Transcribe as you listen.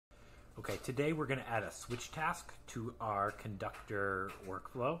Okay, today we're going to add a switch task to our Conductor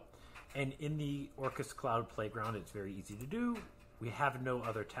workflow. And in the Orcus Cloud Playground, it's very easy to do. We have no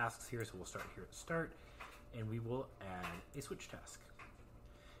other tasks here, so we'll start here at start. And we will add a switch task.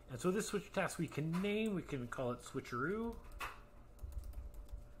 And so this switch task we can name, we can call it switcheroo. All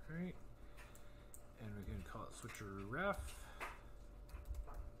right. And we can call it switcheroo ref.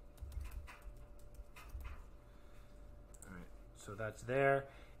 All right, so that's there.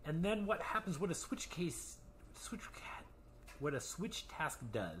 And then what happens, what a switch task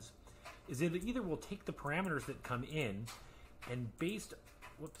does is it either will take the parameters that come in and based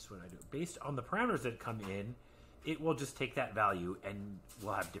on the parameters that come in, it will just take that value and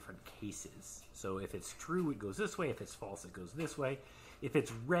we'll have different cases. So if it's true, it goes this way. If it's false, it goes this way. If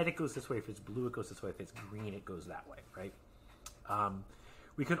it's red, it goes this way. If it's blue, it goes this way. If it's green, it goes that way, right?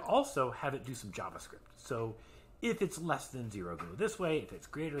 We could also have it do some JavaScript. So if it's less than 0, go this way. If it's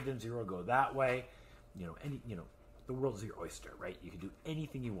greater than 0, go that way. The world is your oyster, right? You can do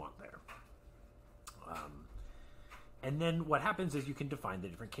anything you want there. And then what happens is you can define the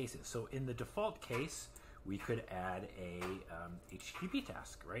different cases. So in the default case, we could add a HTTP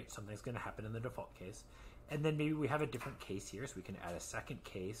task, right? Something's going to happen in the default case. And then maybe we have a different case here, so we can add a second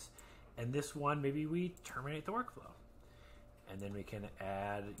case. And this one, maybe we terminate the workflow. And then we can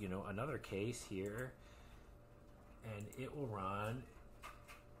add, another case here, and it will run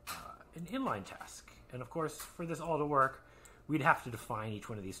an inline task. And of course, for this all to work, we'd have to define each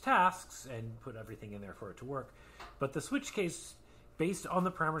one of these tasks and put everything in there for it to work. But the switch case, based on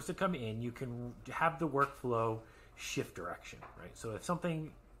the parameters that come in, you can have the workflow shift direction, right? So if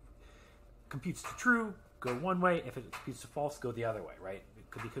something computes to true, go one way. If it computes to false, go the other way, right?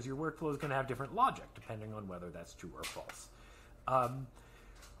 Because your workflow is going to have different logic depending on whether that's true or false.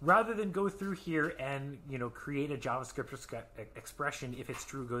 Rather than go through here and create a JavaScript expression, if it's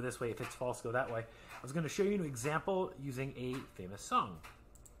true, go this way. If it's false, go that way. I was going to show you an example using a famous song.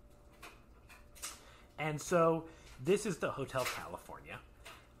 And so this is the Hotel California.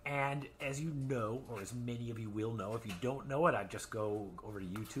 And as you know, or as many of you will know, if you don't know it, I'd just go over to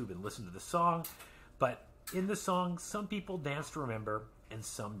YouTube and listen to the song. But in the song, some people dance to remember and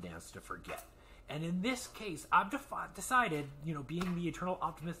some dance to forget. And in this case, I've decided, being the eternal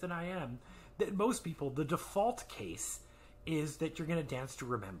optimist that I am, that most people, the default case is that you're going to dance to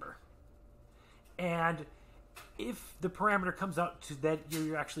remember. And if the parameter comes out to that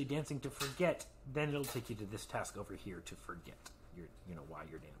you're actually dancing to forget, then it'll take you to this task over here to forget why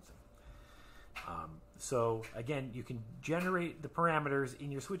you're dancing. So again, you can generate the parameters in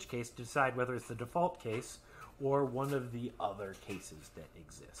your switch case to decide whether it's the default case or one of the other cases that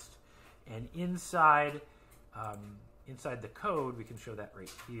exist. And inside the code, we can show that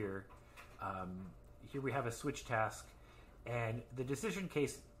right here. Here we have a switch task, and the decision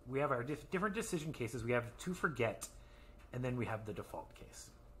case, we have our different decision cases. We have to forget, and then we have the default case.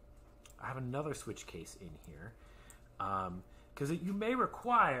 I have another switch case in here, because you may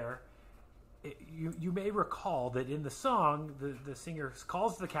recall that in the song, the singer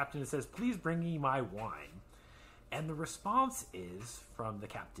calls the captain and says, "Please bring me my wine." And the response from the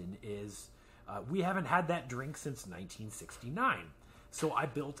captain is, we haven't had that drink since 1969. So I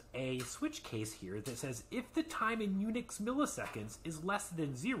built a switch case here that says, if the time in Unix milliseconds is less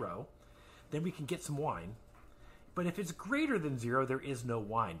than 0, then we can get some wine. But if it's greater than 0, there is no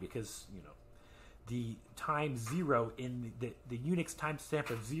wine because, the time 0 in the Unix timestamp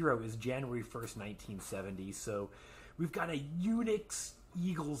of 0 is January 1st, 1970. So we've got a Unix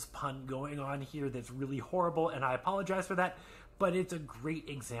Eagles pun going on here that's really horrible, and I apologize for that, but it's a great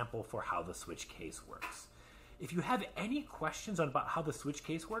example for how the switch case works. If you have any questions about how the switch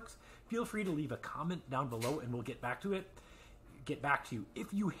case works, feel free to leave a comment down below and we'll get back to you.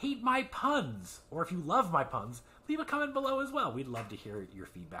 If you hate my puns, or if you love my puns, leave a comment below as well. We'd love to hear your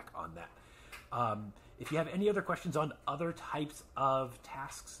feedback on that. If you have any other questions on other types of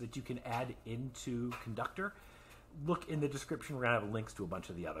tasks that you can add into Conductor, look in the description. We're going to have links to a bunch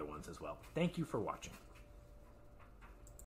of the other ones as well. Thank you for watching.